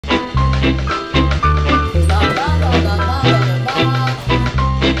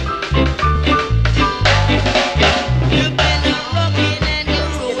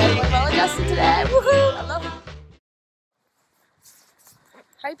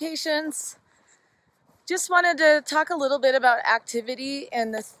Hi patients, just wanted to talk a little bit about activity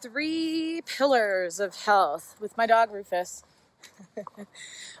and the 3 pillars of health with my dog Rufus.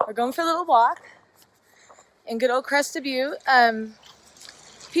 We're going for a little walk in good old Crested Butte.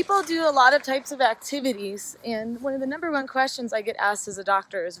 People do a lot of types of activities, and one of the #1 questions I get asked as a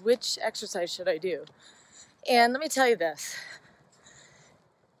doctor is, which exercise should I do? And let me tell you this,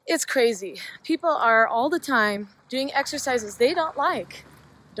 it's crazy. People are all the time doing exercises they don't like.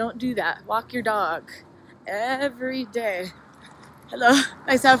 Don't do that. Walk your dog every day. Hello,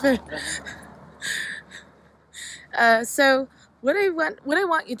 nice outfit. So what I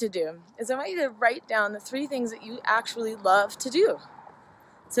want you to do is I want you to write down the 3 things that you actually love to do.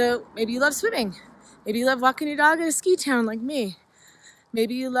 So maybe you love swimming. Maybe you love walking your dog at a ski town like me.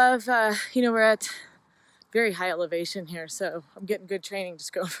 Maybe you love, we're at very high elevation here, so I'm getting good training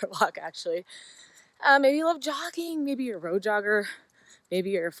just going for a walk actually. Maybe you love jogging. Maybe you're a road jogger.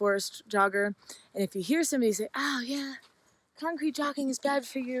 Maybe you're a forest jogger. And if you hear somebody say, oh yeah, concrete jogging is bad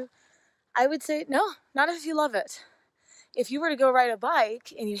for you, I would say, no, not if you love it. If you were to go ride a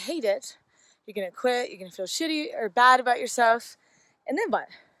bike and you hate it, you're gonna quit, you're gonna feel shitty or bad about yourself, and then what?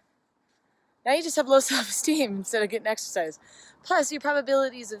 Now you just have low self-esteem instead of getting exercise. Plus, your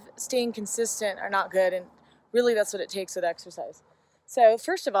probabilities of staying consistent are not good, and really that's what it takes with exercise. So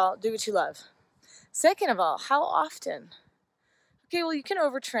first of all, do what you love. Second of all, how often? Okay, well, you can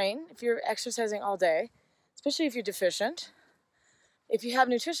overtrain if you're exercising all day, especially if you're deficient. If you have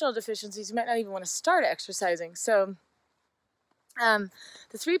nutritional deficiencies, you might not even want to start exercising. So the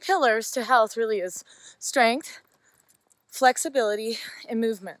 3 pillars to health really is strength, flexibility, and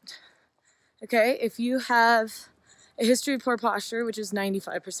movement. Okay, if you have a history of poor posture, which is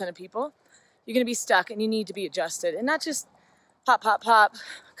 95% of people, you're going to be stuck and you need to be adjusted. And not just pop, pop, pop,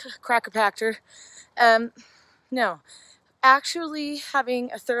 cracker pactor. No. Actually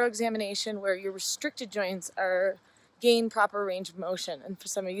having a thorough examination where your restricted joints are gain proper range of motion. And for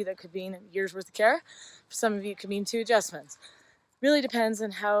some of you that could mean a year's worth of care. For some of you it could mean 2 adjustments. Really depends on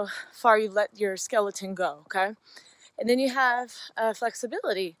how far you let your skeleton go, okay? And then you have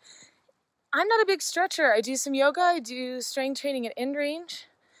flexibility. I'm not a big stretcher. I do some yoga, I do strength training at end range,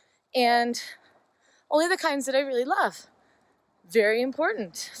 and only the kinds that I really love. Very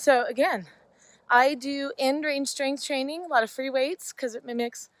important. So again, I do end range strength training, a lot of free weights because it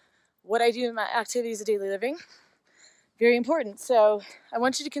mimics what I do in my activities of daily living. Very important. So I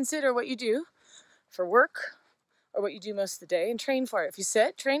want you to consider what you do for work or what you do most of the day and train for it. If you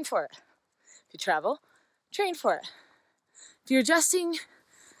sit, train for it. If you travel, train for it. If you're adjusting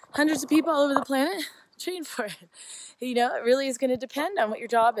hundreds of people all over the planet, train for it. You know, it really is going to depend on what your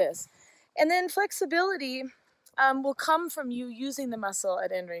job is. And then flexibility will come from you using the muscle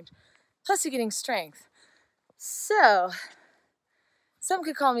at end range. Plus you're getting strength. So, some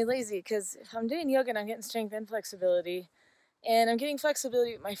could call me lazy because if I'm doing yoga and I'm getting strength and flexibility, and I'm getting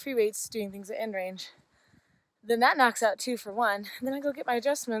flexibility with my free weights doing things at end range, then that knocks out 2 for 1. And then I go get my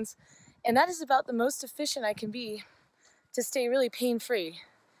adjustments, and that is about the most efficient I can be to stay really pain-free,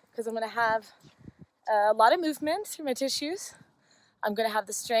 because I'm going to have a lot of movement through my tissues. I'm going to have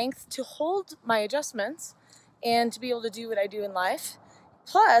the strength to hold my adjustments and to be able to do what I do in life.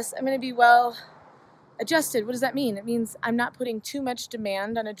 Plus, I'm going to be well adjusted. What does that mean? It means I'm not putting too much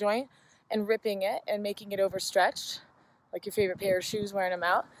demand on a joint and ripping it and making it overstretched, like your favorite pair of shoes, wearing them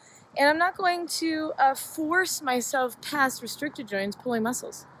out. And I'm not going to force myself past restricted joints, pulling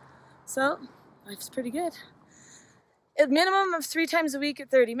muscles. So, life's pretty good. A minimum of 3 times a week at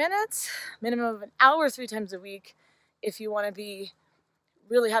 30 minutes, minimum of an hour 3 times a week if you want to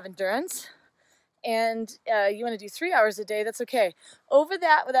really have endurance. And you want to do 3 hours a day, that's okay. Over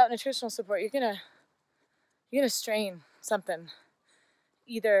that, without nutritional support, you're gonna strain something.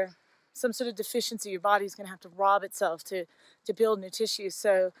 Either some sort of deficiency, your body's gonna have to rob itself to build new tissue.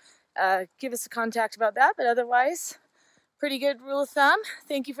 So give us a contact about that. But otherwise, pretty good rule of thumb.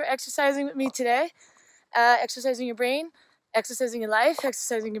 Thank you for exercising with me today. Exercising your brain, exercising your life,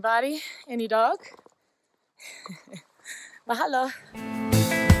 exercising your body and your dog. Mahalo.